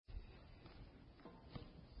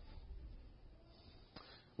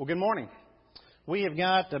Well, good morning. We have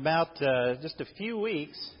got about just a few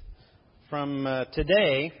weeks from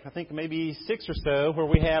today, I think maybe 6 or so, where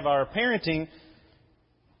we have our parenting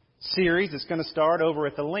series that's going to start over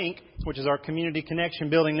at The Link, which is our community connection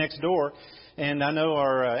building next door. And I know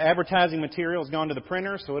our advertising material has gone to the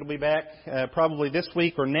printer, so it'll be back probably this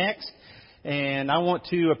week or next. And I want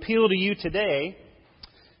to appeal to you today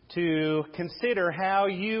to consider how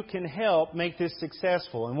you can help make this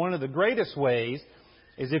successful. And one of the greatest ways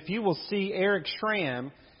is if you will see Eric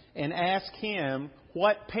Schramm and ask him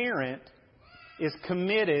what parent is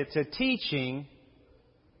committed to teaching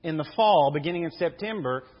in the fall, beginning in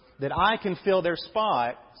September, that I can fill their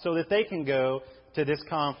spot so that they can go to this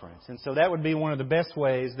conference. And so that would be one of the best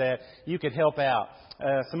ways that you could help out.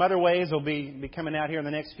 Some other ways will be coming out here in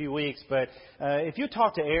the next few weeks. But if you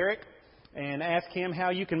talk to Eric and ask him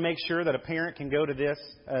how you can make sure that a parent can go to this,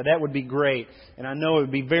 that would be great. And I know it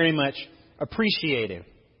would be very much appreciated.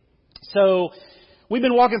 So we've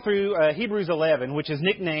been walking through Hebrews 11, which is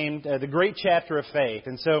nicknamed the Great Chapter of Faith.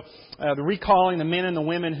 And so recalling the men and the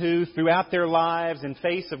women who, throughout their lives, in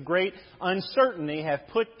face of great uncertainty, have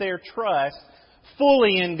put their trust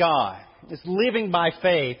fully in God. It's living by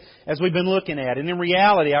faith, as we've been looking at. And in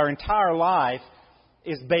reality, our entire life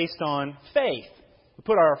is based on faith. We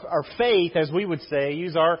put our faith, as we would say,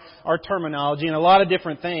 use our terminology, in a lot of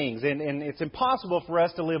different things. And it's impossible for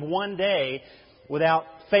us to live one day without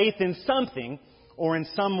faith in something or in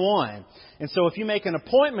someone. And so if you make an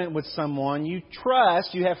appointment with someone, you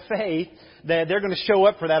trust, you have faith that they're going to show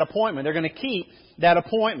up for that appointment. They're going to keep that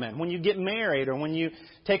appointment. When you get married or when you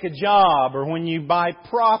take a job or when you buy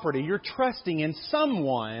property, you're trusting in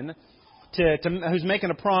someone who's making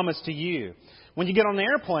a promise to you. When you get on the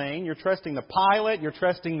airplane, you're trusting the pilot, you're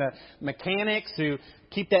trusting the mechanics who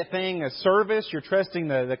keep that thing as service, you're trusting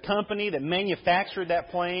the company that manufactured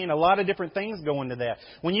that plane. A lot of different things go into that.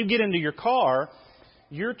 When you get into your car,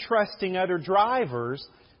 you're trusting other drivers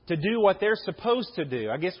to do what they're supposed to do.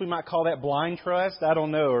 I guess we might call that blind trust, I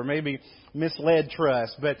don't know, or maybe misled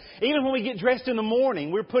trust. But even when we get dressed in the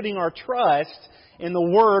morning, we're putting our trust in the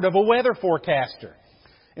word of a weather forecaster.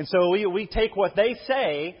 And so we take what they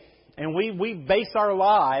say and we base our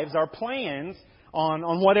lives, our plans,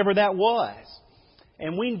 on whatever that was.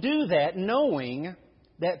 And we do that knowing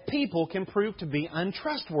that people can prove to be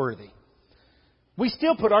untrustworthy. We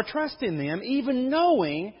still put our trust in them, even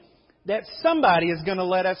knowing that somebody is going to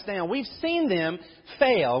let us down. We've seen them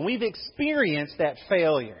fail. We've experienced that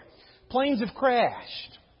failure. Planes have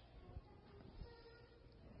crashed.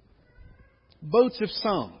 Boats have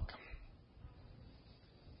sunk.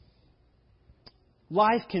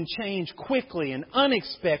 Life can change quickly and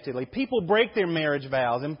unexpectedly. People break their marriage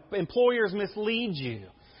vows. Employers mislead you.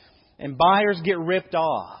 And buyers get ripped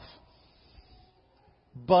off.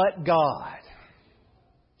 But God.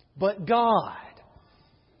 But God.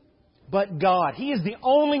 But God. He is the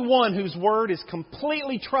only one whose word is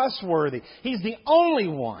completely trustworthy. He's the only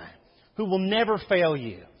one who will never fail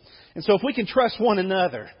you. And so if we can trust one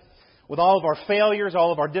another with all of our failures,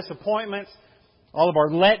 all of our disappointments, all of our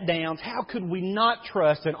letdowns, how could we not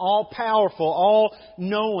trust an all-powerful,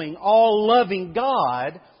 all-knowing, all-loving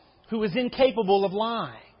God who is incapable of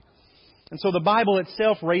lying? And so the Bible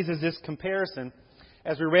itself raises this comparison,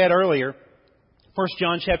 as we read earlier, 1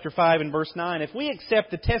 John chapter 5 and verse 9. If we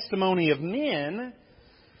accept the testimony of men,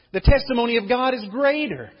 the testimony of God is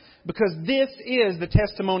greater, because this is the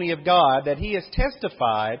testimony of God, that He has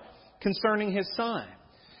testified concerning His Son.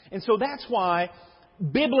 And so that's why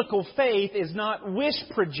biblical faith is not wish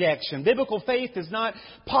projection. Biblical faith is not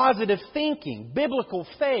positive thinking. Biblical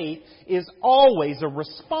faith is always a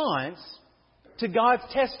response to God's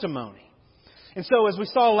testimony. And so as we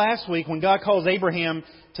saw last week, when God calls Abraham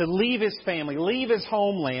to leave his family, leave his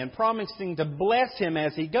homeland, promising to bless him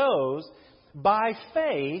as he goes, by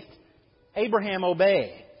faith, Abraham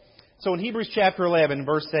obeyed. So in Hebrews chapter 11,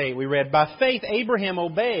 verse 8, we read, by faith Abraham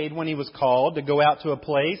obeyed when he was called to go out to a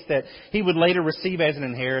place that he would later receive as an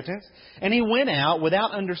inheritance. And he went out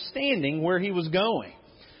without understanding where he was going.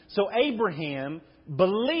 So Abraham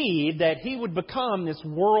believed that he would become this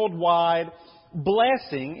worldwide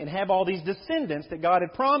blessing and have all these descendants that God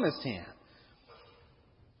had promised him.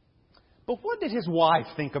 But what did his wife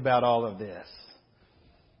think about all of this?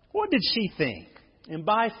 What did she think? And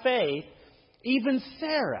by faith, even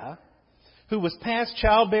Sarah, who was past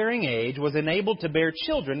childbearing age, was enabled to bear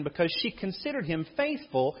children because she considered him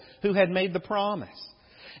faithful who had made the promise.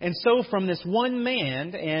 And so from this one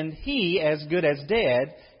man, and he as good as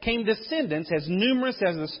dead, came descendants as numerous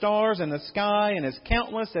as the stars in the sky and as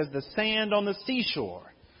countless as the sand on the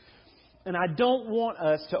seashore. And I don't want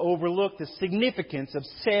us to overlook the significance of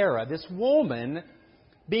Sarah, this woman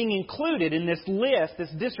being included in this list,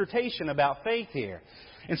 this dissertation about faith here.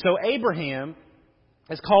 And so Abraham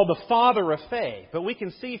is called the father of faith. But we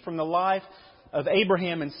can see from the life of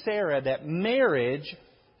Abraham and Sarah that marriage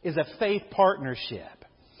is a faith partnership.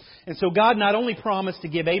 And so God not only promised to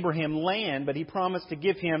give Abraham land, but He promised to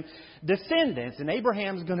give him descendants. And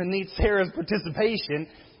Abraham's going to need Sarah's participation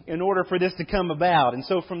in order for this to come about. And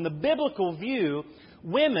so from the biblical view,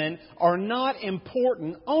 women are not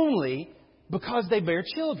important only because they bear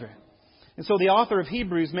children. And so the author of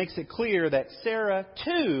Hebrews makes it clear that Sarah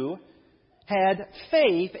too had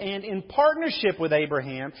faith and in partnership with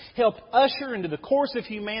Abraham helped usher into the course of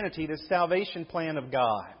humanity the salvation plan of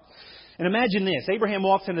God. And imagine this. Abraham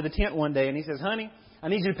walks into the tent one day and he says, "Honey, I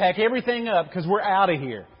need you to pack everything up because we're out of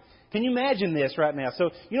here." Can you imagine this right now?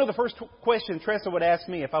 So, the first question Tressa would ask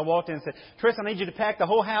me if I walked in and said, "Tressa, I need you to pack the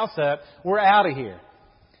whole house up. We're out of here."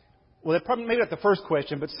 Well, maybe not the first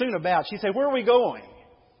question, but soon about. She'd say, "Where are we going?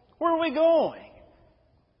 Where are we going?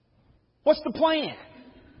 What's the plan?"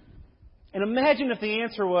 And imagine if the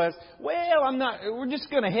answer was, "Well, we're just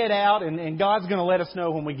going to head out and God's going to let us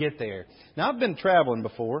know when we get there." Now, I've been traveling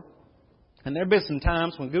before, and there have been some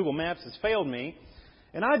times when Google Maps has failed me,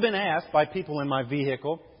 and I've been asked by people in my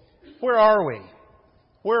vehicle, "Where are we?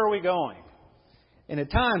 Where are we going?" And at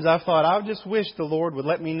times I thought, I just wish the Lord would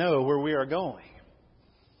let me know where we are going.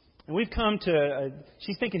 And we've come to,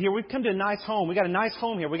 she's thinking here, we've come to a nice home. We've got a nice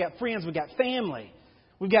home here. We've got friends. We've got family.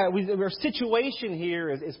 Our situation here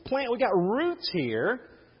is planned. We've got roots here.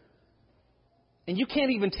 And you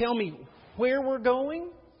can't even tell me where we're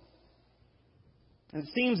going? And it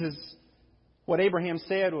seems as what Abraham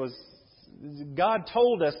said was, God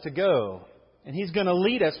told us to go. And He's going to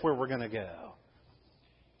lead us where we're going to go.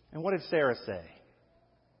 And what did Sarah say?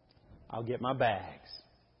 "I'll get my bags."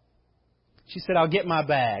 She said, "I'll get my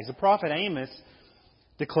bags." The prophet Amos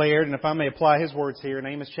declared, and if I may apply his words here in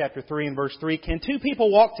Amos chapter 3 and verse 3, "Can two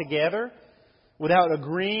people walk together without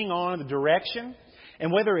agreeing on the direction?"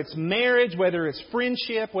 And whether it's marriage, whether it's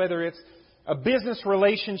friendship, whether it's a business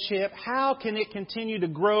relationship, how can it continue to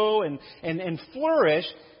grow and flourish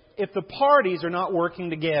if the parties are not working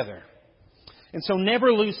together? And so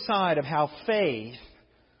never lose sight of how faith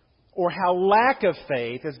or how lack of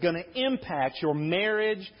faith is going to impact your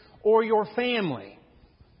marriage or your family.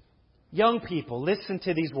 Young people, listen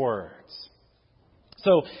to these words.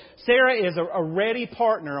 So Sarah is a ready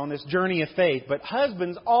partner on this journey of faith, but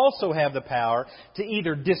husbands also have the power to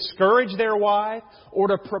either discourage their wife or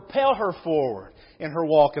to propel her forward in her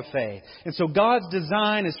walk of faith. And so God's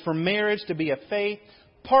design is for marriage to be a faith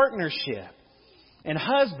partnership. And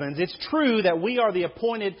husbands, it's true that we are the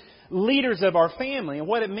appointed leaders of our family. And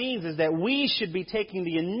what it means is that we should be taking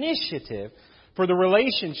the initiative for the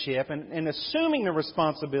relationship and assuming the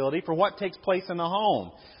responsibility for what takes place in the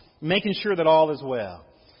home, making sure that all is well.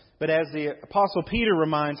 But as the Apostle Peter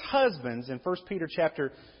reminds husbands in 1 Peter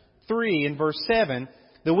chapter 3 and verse 7,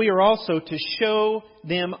 that we are also to show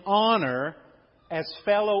them honor as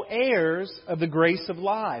fellow heirs of the grace of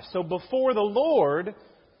life. So before the Lord,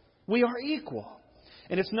 we are equal.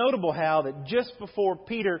 And it's notable how that just before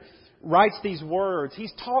Peter writes these words,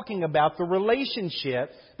 he's talking about the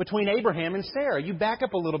relationship between Abraham and Sarah. You back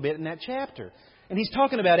up a little bit in that chapter. And he's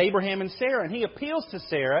talking about Abraham and Sarah. And he appeals to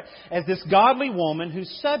Sarah as this godly woman who's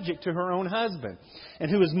subject to her own husband.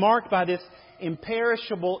 And who is marked by this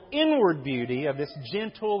imperishable inward beauty of this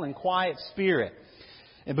gentle and quiet spirit.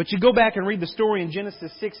 But you go back and read the story in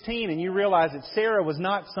Genesis 16 and you realize that Sarah was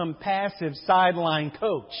not some passive sideline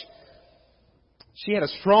coach. She had a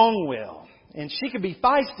strong will. And she could be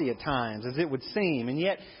feisty at times, as it would seem. And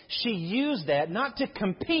yet she used that not to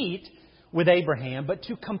compete with Abraham, but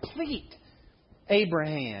to complete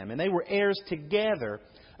Abraham. And they were heirs together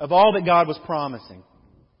of all that God was promising.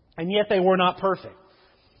 And yet they were not perfect.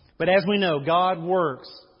 But as we know, God works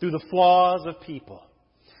through the flaws of people.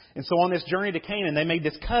 And so on this journey to Canaan, they made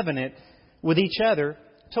this covenant with each other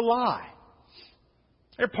to lie.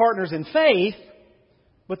 They're partners in faith,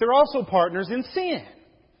 but they're also partners in sin.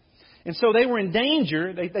 And so they were in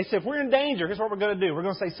danger. They said, if we're in danger, here's what we're going to do. We're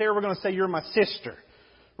going to say, Sarah, we're going to say you're my sister.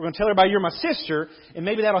 We're going to tell everybody you're my sister, and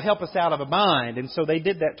maybe that'll help us out of a bind. And so they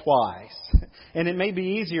did that twice. And it may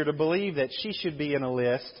be easier to believe that she should be in a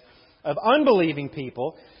list of unbelieving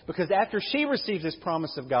people, because after she receives this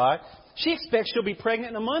promise of God, she expects she'll be pregnant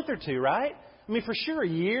in a month or two, right? I mean, for sure, a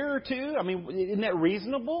year or two. I mean, isn't that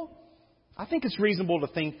reasonable? I think it's reasonable to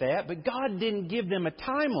think that, but God didn't give them a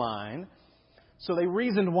timeline, so they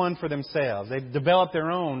reasoned one for themselves. They developed their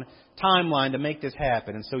own timeline to make this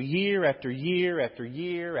happen. And so year after year after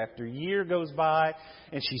year after year goes by,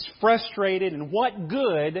 and she's frustrated. And what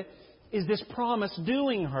good is this promise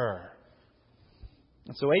doing her?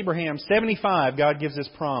 And so Abraham, 75, God gives this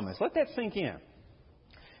promise. Let that sink in.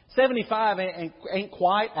 75 ain't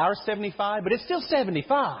quite our 75, but it's still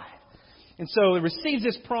 75. And so it receives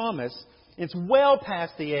this promise. It's well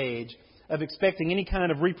past the age of expecting any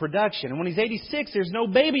kind of reproduction. And when he's 86, there's no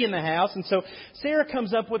baby in the house. And so Sarah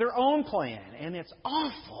comes up with her own plan. And it's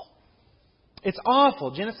awful. It's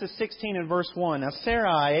awful. Genesis 16 and verse 1. Now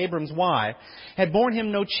Sarai, Abram's wife, had borne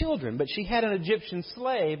him no children, but she had an Egyptian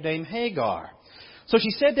slave named Hagar. So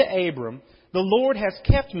she said to Abram, "The Lord has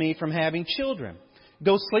kept me from having children.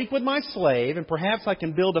 Go sleep with my slave, and perhaps I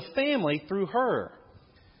can build a family through her."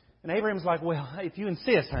 And Abraham's like, "Well, if you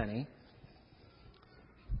insist, honey."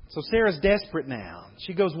 So Sarah's desperate now.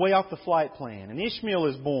 She goes way off the flight plan, and Ishmael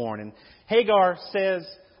is born. And God says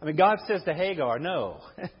to Hagar, "No,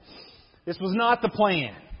 this was not the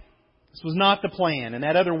plan. This was not the plan." And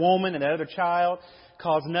that other woman and that other child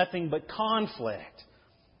caused nothing but conflict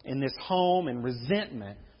in this home and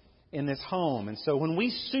resentment in this home. And so when we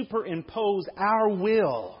superimpose our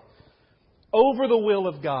will over the will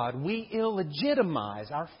of God, we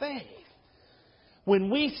illegitimize our faith. When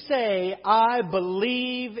we say, "I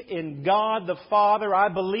believe in God the Father, I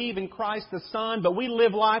believe in Christ the Son," but we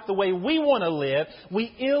live life the way we want to live, we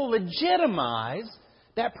illegitimize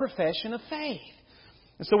that profession of faith.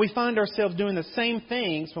 And so we find ourselves doing the same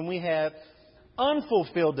things when we have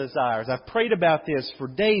unfulfilled desires. I've prayed about this for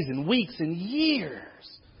days and weeks and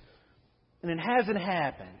years, and it hasn't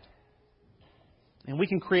happened. And we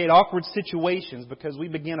can create awkward situations because we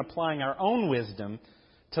begin applying our own wisdom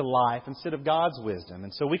to life instead of God's wisdom.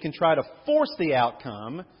 And so we can try to force the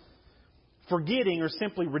outcome, forgetting or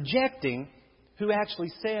simply rejecting who actually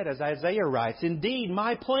said, as Isaiah writes, "Indeed,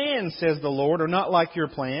 my plans, says the Lord, are not like your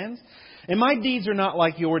plans, and my deeds are not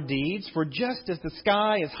like your deeds. For just as the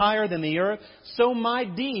sky is higher than the earth, so my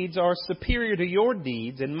deeds are superior to your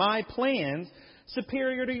deeds, and my plans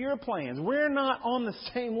superior to your plans." We're not on the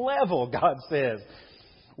same level, God says.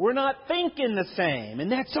 We're not thinking the same,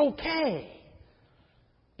 and that's okay.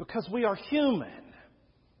 Because we are human,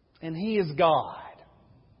 and He is God.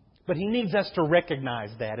 But He needs us to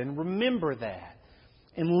recognize that and remember that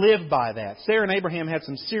and live by that. Sarah and Abraham had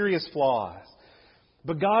some serious flaws.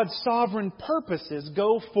 But God's sovereign purposes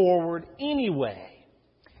go forward anyway.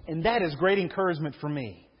 And that is great encouragement for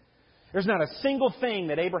me. There's not a single thing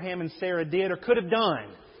that Abraham and Sarah did or could have done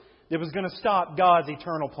that was going to stop God's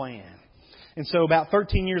eternal plan. And so about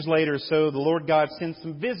 13 years later or so, the Lord God sends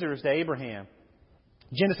some visitors to Abraham.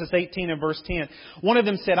 Genesis 18 and verse 10. One of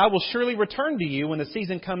them said, "I will surely return to you when the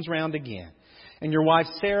season comes round again, and your wife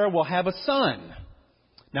Sarah will have a son."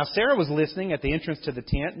 Now Sarah was listening at the entrance to the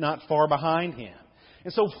tent, not far behind him.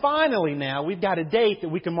 And so finally now we've got a date that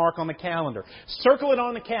we can mark on the calendar. Circle it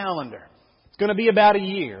on the calendar. It's going to be about a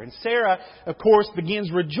year. And Sarah, of course,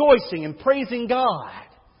 begins rejoicing and praising God.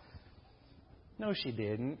 No, she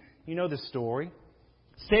didn't. You know the story.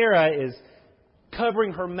 Sarah is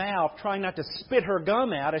covering her mouth, trying not to spit her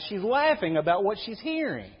gum out as she's laughing about what she's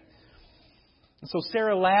hearing. And so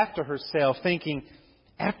Sarah laughed to herself, thinking,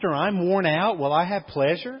 "After I'm worn out, will I have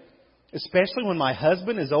pleasure? Especially when my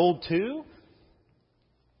husband is old too?"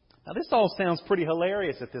 Now this all sounds pretty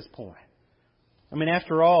hilarious at this point. I mean,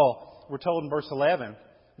 after all, we're told in verse 11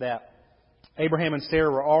 that Abraham and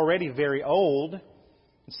Sarah were already very old.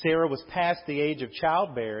 Sarah was past the age of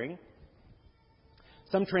childbearing.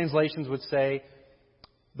 Some translations would say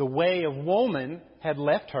the way of woman had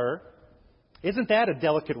left her. Isn't that a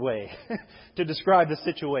delicate way to describe the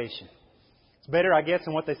situation? It's better, I guess,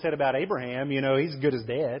 than what they said about Abraham. You know, he's as good as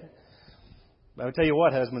dead. But I'll tell you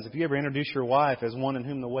what, husbands, if you ever introduce your wife as one in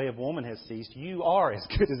whom the way of woman has ceased, you are as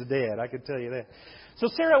good as dead. I can tell you that. So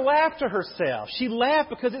Sarah laughed to herself. She laughed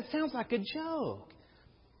because it sounds like a joke.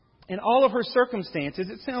 In all of her circumstances,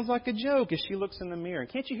 it sounds like a joke as she looks in the mirror. And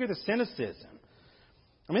can't you hear the cynicism?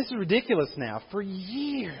 I mean, this is ridiculous now. For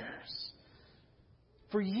years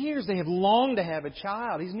they have longed to have a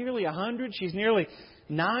child. He's nearly 100. She's nearly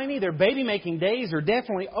 90. Their baby-making days are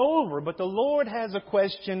definitely over. But the Lord has a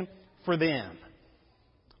question for them.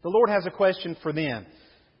 The Lord has a question for them.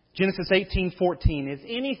 Genesis 18:14. Is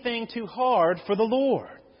anything too hard for the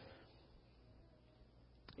Lord?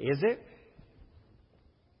 Is it?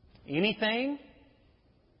 Anything?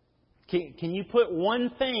 Can you put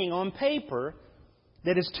one thing on paper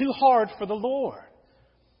that is too hard for the Lord?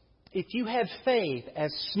 If you have faith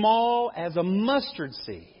as small as a mustard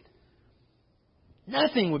seed,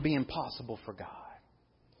 nothing would be impossible for God.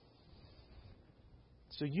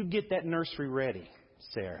 So you get that nursery ready,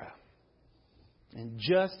 Sarah. And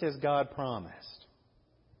just as God promised,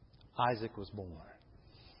 Isaac was born.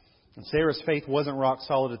 And Sarah's faith wasn't rock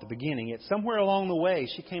solid at the beginning, yet somewhere along the way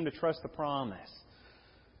she came to trust the promise.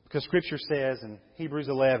 Because Scripture says in Hebrews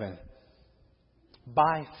 11,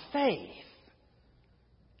 by faith.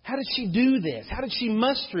 How did she do this? How did she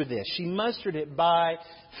muster this? She mustered it by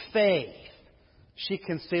faith. She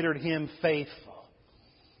considered him faithful.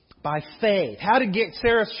 By faith. How did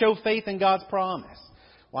Sarah show faith in God's promise?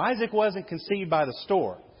 Well, Isaac wasn't conceived by the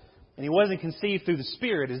stork. And he wasn't conceived through the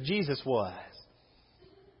Spirit as Jesus was.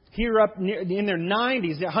 Here up in their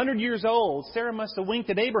 90s, 100 years old, Sarah must have winked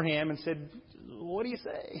at Abraham and said, what do you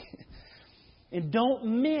say? And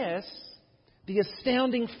don't miss the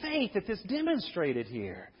astounding faith that this demonstrated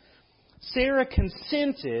here. Sarah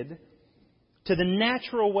consented to the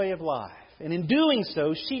natural way of life. And in doing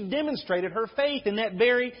so, she demonstrated her faith in that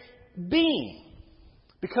very being.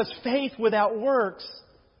 Because faith without works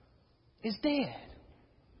is dead.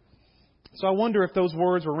 So I wonder if those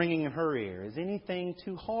words were ringing in her ear. Is anything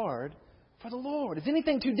too hard for the Lord? Is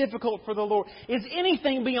anything too difficult for the Lord? Is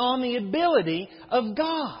anything beyond the ability of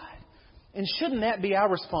God? And shouldn't that be our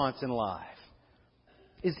response in life?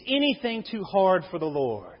 Is anything too hard for the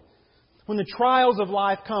Lord? When the trials of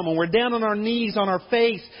life come, when we're down on our knees, on our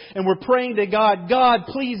face, and we're praying to God, God,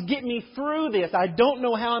 please get me through this. I don't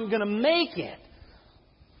know how I'm going to make it.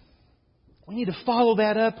 We need to follow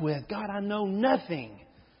that up with, God, I know nothing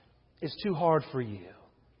is too hard for you.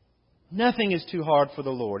 Nothing is too hard for the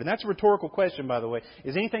Lord. And that's a rhetorical question, by the way.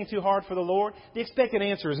 Is anything too hard for the Lord? The expected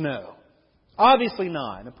answer is no. Obviously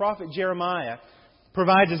not. And the prophet Jeremiah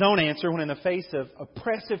provides his own answer when in the face of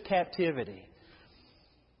oppressive captivity.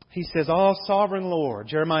 He says, "All sovereign Lord,"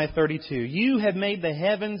 Jeremiah 32, "you have made the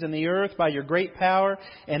heavens and the earth by your great power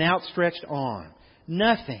and outstretched arm.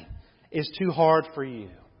 Nothing is too hard for you."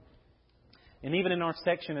 And even in our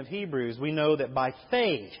section of Hebrews, we know that by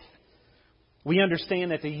faith, we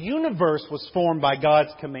understand that the universe was formed by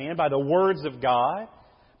God's command, by the words of God,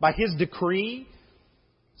 by His decree,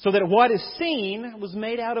 so that what is seen was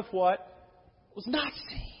made out of what was not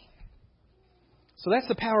seen. So that's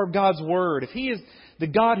the power of God's Word. If He is the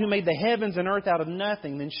God who made the heavens and earth out of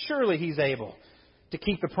nothing, then surely He's able to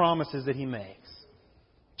keep the promises that He makes.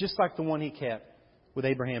 Just like the one He kept with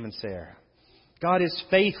Abraham and Sarah. God is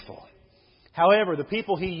faithful. However, the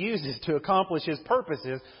people He uses to accomplish His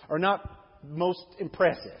purposes are not most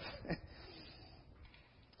impressive.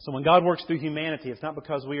 So when God works through humanity, it's not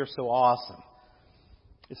because we are so awesome.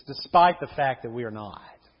 It's despite the fact that we are not.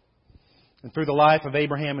 And through the life of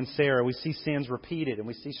Abraham and Sarah, we see sins repeated and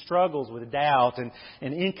we see struggles with doubt and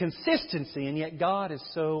inconsistency. And yet God is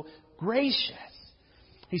so gracious.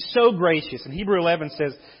 He's so gracious. And Hebrews 11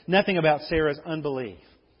 says nothing about Sarah's unbelief.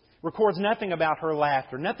 Records nothing about her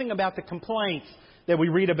laughter. Nothing about the complaints that we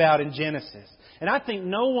read about in Genesis. And I think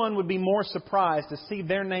no one would be more surprised to see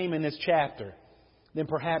their name in this chapter than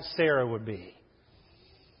perhaps Sarah would be.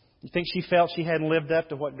 You think she felt she hadn't lived up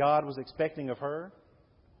to what God was expecting of her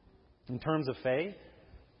in terms of faith?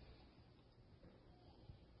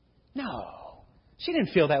 No. She didn't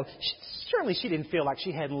feel that. Certainly she didn't feel like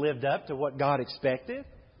she hadn't lived up to what God expected.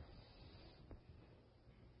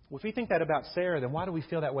 Well, if we think that about Sarah, then why do we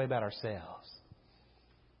feel that way about ourselves?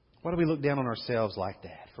 Why do we look down on ourselves like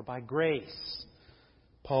that? For by grace,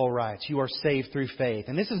 Paul writes, you are saved through faith.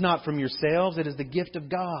 And this is not from yourselves, it is the gift of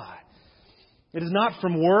God. It is not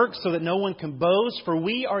from works so that no one can boast, for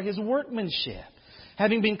we are His workmanship,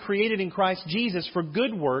 having been created in Christ Jesus for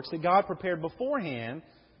good works that God prepared beforehand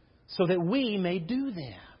so that we may do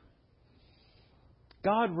them.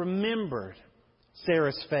 God remembered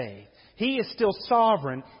Sarah's faith. He is still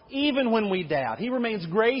sovereign even when we doubt. He remains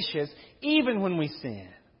gracious even when we sin.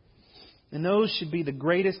 And those should be the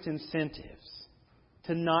greatest incentives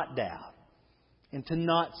to not doubt and to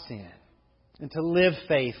not sin and to live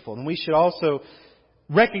faithful. And we should also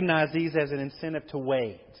recognize these as an incentive to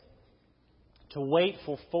wait. To wait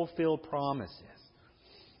for fulfilled promises.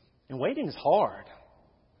 And waiting is hard.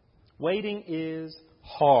 Waiting is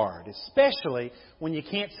hard, especially when you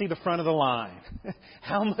can't see the front of the line.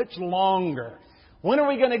 How much longer? When are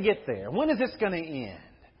we going to get there? When is this going to end?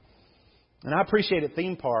 And I appreciate at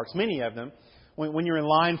theme parks, many of them, when you're in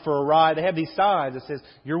line for a ride, they have these signs that says,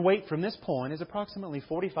 your wait from this point is approximately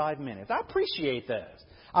 45 minutes. I appreciate those.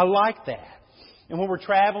 I like that. And when we're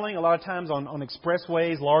traveling, a lot of times on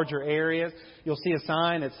expressways, larger areas, you'll see a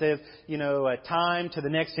sign that says, time to the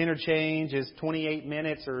next interchange is 28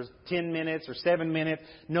 minutes or 10 minutes or 7 minutes.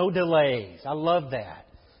 No delays. I love that.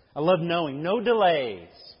 I love knowing no delays.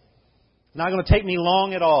 It's not going to take me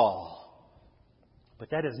long at all. But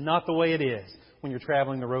that is not the way it is when you're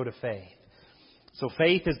traveling the road of faith. So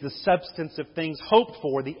faith is the substance of things hoped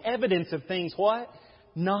for, the evidence of things what?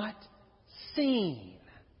 Not seen.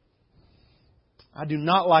 I do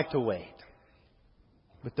not like to wait.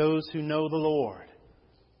 But those who know the Lord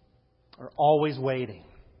are always waiting.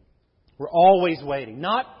 We're always waiting.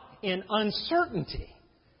 Not in uncertainty,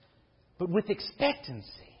 but with expectancy.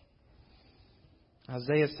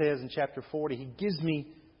 Isaiah says in chapter 40, He gives me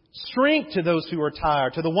strength to those who are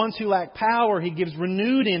tired. To the ones who lack power, He gives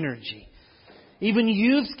renewed energy. Even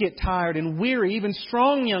youths get tired and weary. Even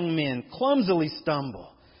strong young men clumsily stumble.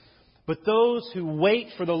 But those who wait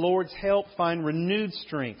for the Lord's help find renewed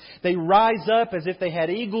strength. They rise up as if they had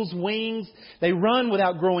eagle's wings. They run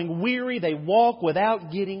without growing weary. They walk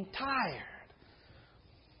without getting tired.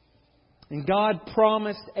 And God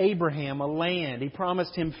promised Abraham a land. He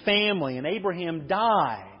promised him family. And Abraham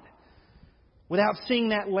died without seeing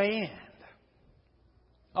that land.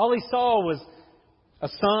 All he saw was a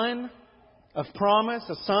son of promise,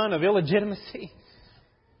 a son of illegitimacy,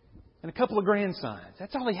 and a couple of grandsons.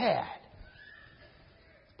 That's all he had.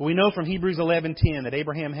 But we know from Hebrews 11:10 that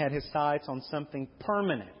Abraham had his sights on something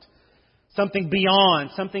permanent, something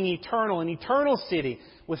beyond, something eternal, an eternal city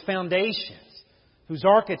with foundations, whose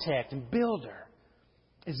architect and builder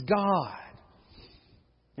is God.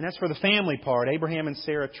 And as for the family part, Abraham and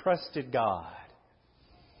Sarah trusted God.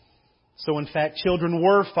 So in fact, children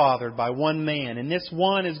were fathered by one man, and this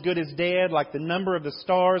one as good as dead, like the number of the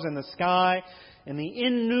stars in the sky and the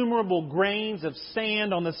innumerable grains of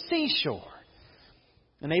sand on the seashore.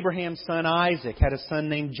 And Abraham's son Isaac had a son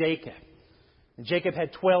named Jacob. And Jacob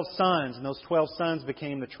had 12 sons, and those 12 sons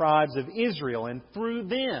became the tribes of Israel. And through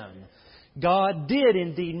them, God did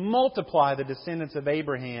indeed multiply the descendants of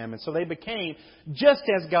Abraham. And so they became just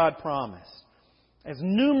as God promised, as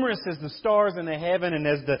numerous as the stars in the heaven and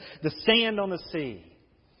as the sand on the sea.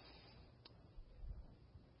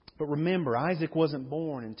 But remember, Isaac wasn't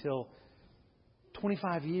born until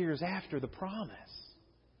 25 years after the promise.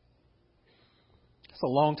 That's a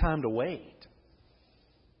long time to wait.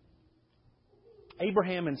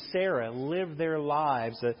 Abraham and Sarah lived their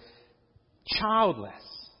lives childless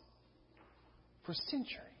for a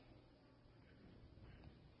century.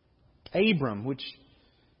 Abram, which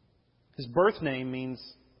his birth name means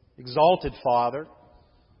exalted father.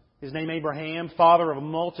 His name Abraham, father of a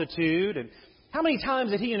multitude. And how many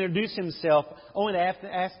times did he introduce himself only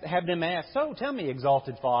to have them ask, so tell me,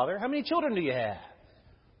 exalted father, how many children do you have?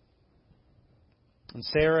 And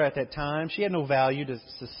Sarah at that time, she had no value to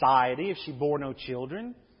society if she bore no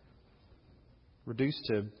children. Reduced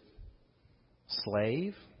to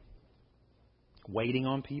slave, waiting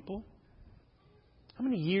on people. How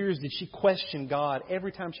many years did she question God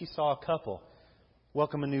every time she saw a couple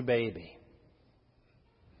welcome a new baby?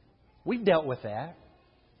 We've dealt with that.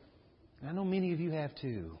 And I know many of you have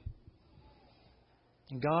too.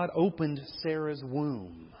 And God opened Sarah's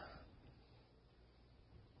womb.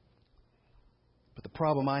 But the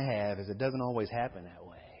problem I have is it doesn't always happen that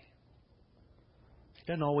way. It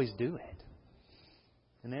doesn't always do it.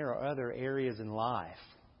 And there are other areas in life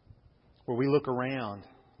where we look around.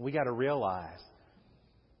 We got to realize,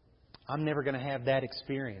 I'm never going to have that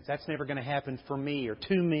experience. That's never going to happen for me or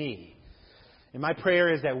to me. And my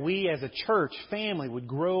prayer is that we as a church family would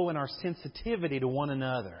grow in our sensitivity to one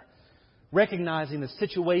another, recognizing the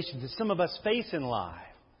situations that some of us face in life,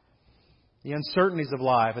 the uncertainties of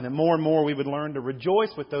life, and that more and more we would learn to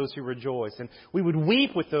rejoice with those who rejoice, and we would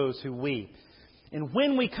weep with those who weep. And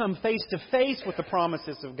when we come face to face with the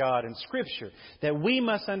promises of God in Scripture, that we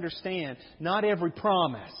must understand not every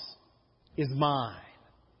promise is mine.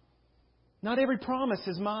 Not every promise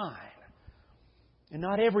is mine. And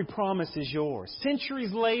not every promise is yours.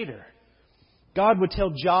 Centuries later, God would tell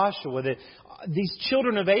Joshua that these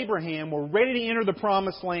children of Abraham were ready to enter the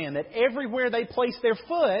promised land, that everywhere they placed their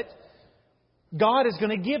foot, God is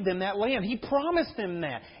going to give them that land. He promised them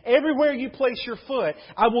that. Everywhere you place your foot,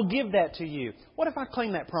 I will give that to you. What if I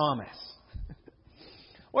claim that promise?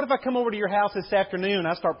 What if I come over to your house this afternoon and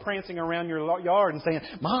I start prancing around your yard and saying,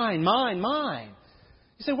 mine, mine, mine?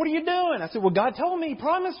 You say, what are you doing? I said, well, God told me, He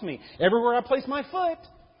promised me. Everywhere I place my foot,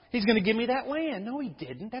 He's going to give me that land. No, He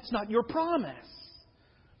didn't. That's not your promise.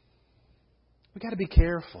 We've got to be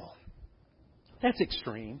careful. That's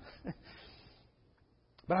extreme.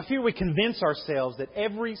 But I fear we convince ourselves that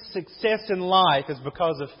every success in life is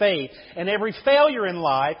because of faith, and every failure in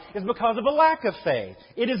life is because of a lack of faith.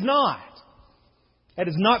 It is not. That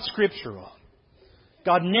is not scriptural.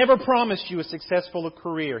 God never promised you a successful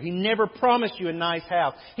career. He never promised you a nice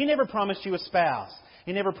house. He never promised you a spouse.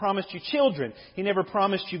 He never promised you children. He never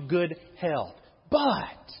promised you good health.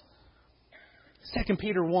 But 2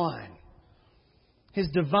 Peter 1, His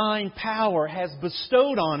divine power has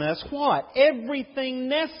bestowed on us what? Everything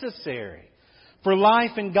necessary for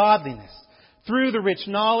life and godliness through the rich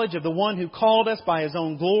knowledge of the one who called us by His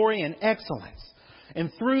own glory and excellence.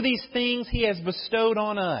 And through these things He has bestowed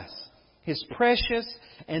on us His precious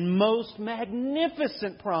and most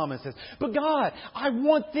magnificent promises. But God, I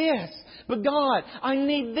want this. But God, I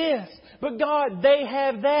need this. But God, they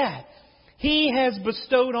have that. He has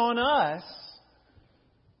bestowed on us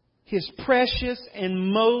His precious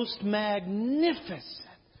and most magnificent,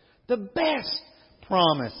 the best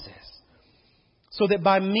promises, so that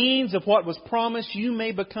by means of what was promised, you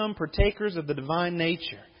may become partakers of the divine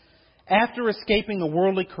nature, after escaping the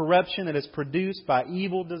worldly corruption that is produced by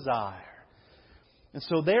evil desire. And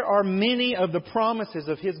so there are many of the promises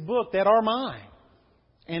of His book that are mine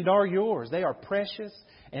and are yours. They are precious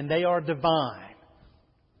and they are divine.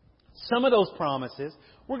 Some of those promises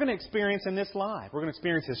we're going to experience in this life. We're going to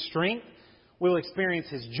experience His strength. We'll experience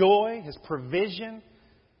His joy, His provision.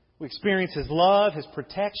 We experience His love, His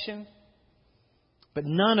protection. But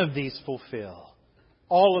none of these fulfill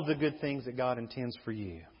all of the good things that God intends for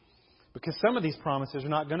you. Because some of these promises are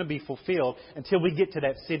not going to be fulfilled until we get to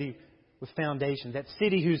that city with foundation. That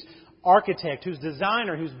city whose architect, whose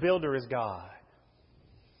designer, whose builder is God.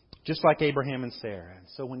 Just like Abraham and Sarah. And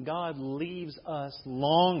so when God leaves us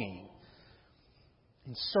longing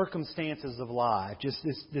in circumstances of life, just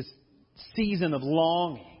this season of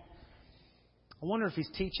longing, I wonder if He's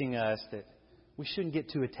teaching us that we shouldn't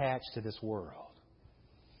get too attached to this world.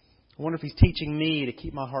 I wonder if He's teaching me to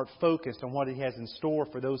keep my heart focused on what He has in store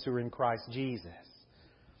for those who are in Christ Jesus.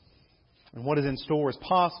 And what is in store is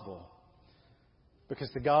possible because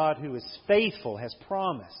the God who is faithful has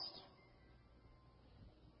promised.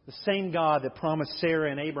 The same God that promised Sarah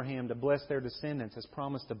and Abraham to bless their descendants has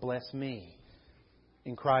promised to bless me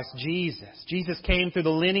in Christ Jesus. Jesus came through the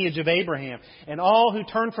lineage of Abraham. And all who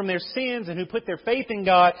turn from their sins and who put their faith in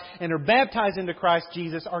God and are baptized into Christ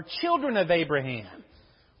Jesus are children of Abraham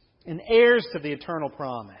and heirs to the eternal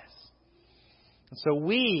promise. And so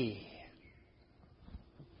we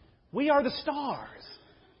are the stars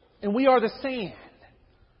and we are the sand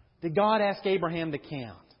that God asked Abraham to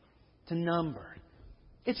count, to number.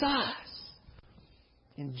 It's us.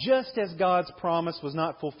 And just as God's promise was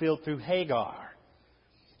not fulfilled through Hagar,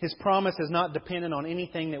 His promise is not dependent on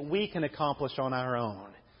anything that we can accomplish on our own,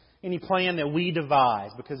 any plan that we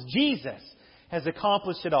devise, because Jesus has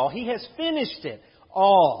accomplished it all. He has finished it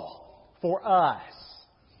all for us.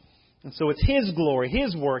 And so it's His glory,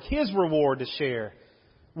 His work, His reward to share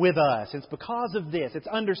with us. It's because of this, it's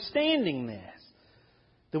understanding this,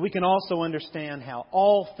 that we can also understand how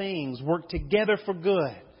all things work together for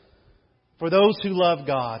good for those who love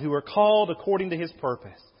God, who are called according to His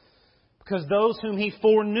purpose. Because those whom He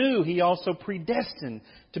foreknew, He also predestined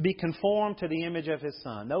to be conformed to the image of His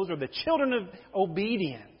Son. Those are the children of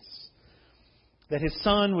obedience. That His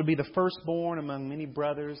Son would be the firstborn among many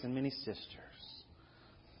brothers and many sisters.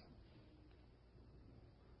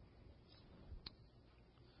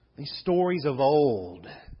 These stories of old,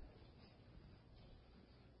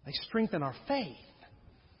 they strengthen our faith.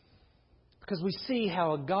 Because we see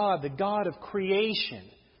how a God, the God of creation,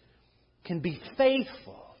 can be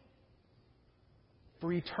faithful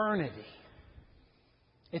for eternity.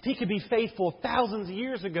 If He could be faithful thousands of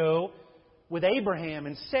years ago with Abraham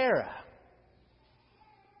and Sarah,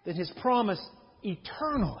 then His promise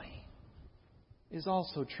eternally is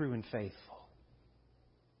also true and faithful.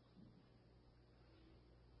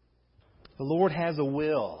 The Lord has a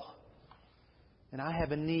will, and I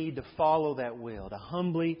have a need to follow that will, to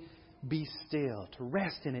humbly be still, to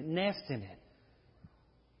rest in it, nest in it,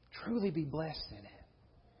 truly be blessed in it,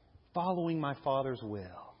 following my Father's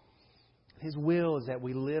will. His will is that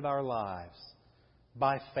we live our lives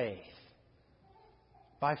by faith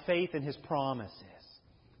in His promises,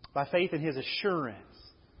 by faith in His assurance,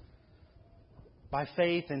 by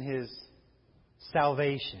faith in His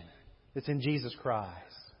salvation that's in Jesus Christ.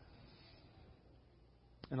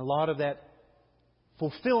 And a lot of that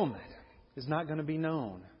fulfillment is not going to be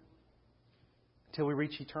known until we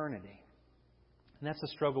reach eternity. And that's the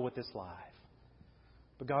struggle with this life.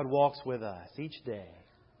 But God walks with us each day,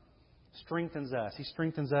 strengthens us. He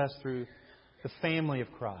strengthens us through the family of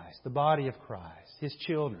Christ, the body of Christ, His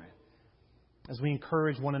children, as we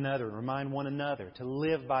encourage one another and remind one another to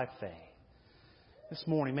live by faith. This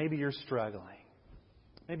morning, maybe you're struggling.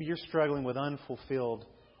 Maybe you're struggling with unfulfilled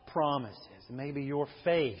promises. And maybe your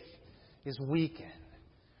faith is weakened.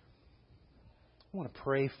 I want to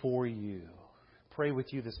pray for you. Pray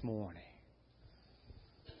with you this morning.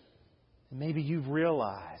 And maybe you've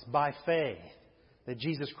realized by faith that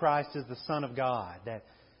Jesus Christ is the Son of God, that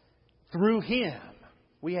through Him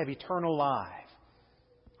we have eternal life.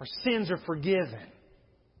 Our sins are forgiven.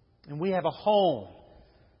 And we have a home,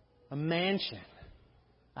 a mansion,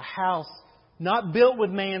 a house not built with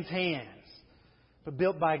man's hands, but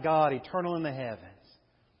built by God, eternal in the heavens.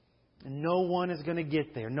 And no one is going to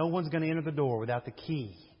get there. No one's going to enter the door without the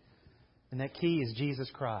key. And that key is Jesus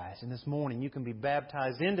Christ. And this morning you can be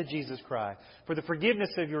baptized into Jesus Christ for the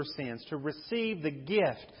forgiveness of your sins, to receive the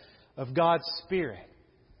gift of God's Spirit,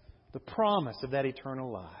 the promise of that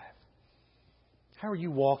eternal life. How are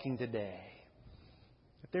you walking today?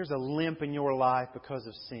 If there's a limp in your life because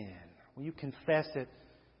of sin, will you confess it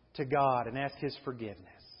to God and ask His forgiveness?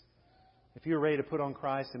 If you're ready to put on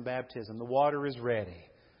Christ in baptism, the water is ready.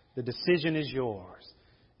 The decision is yours.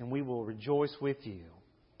 And we will rejoice with you.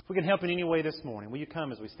 If we can help in any way this morning, will you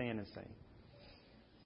come as we stand and sing?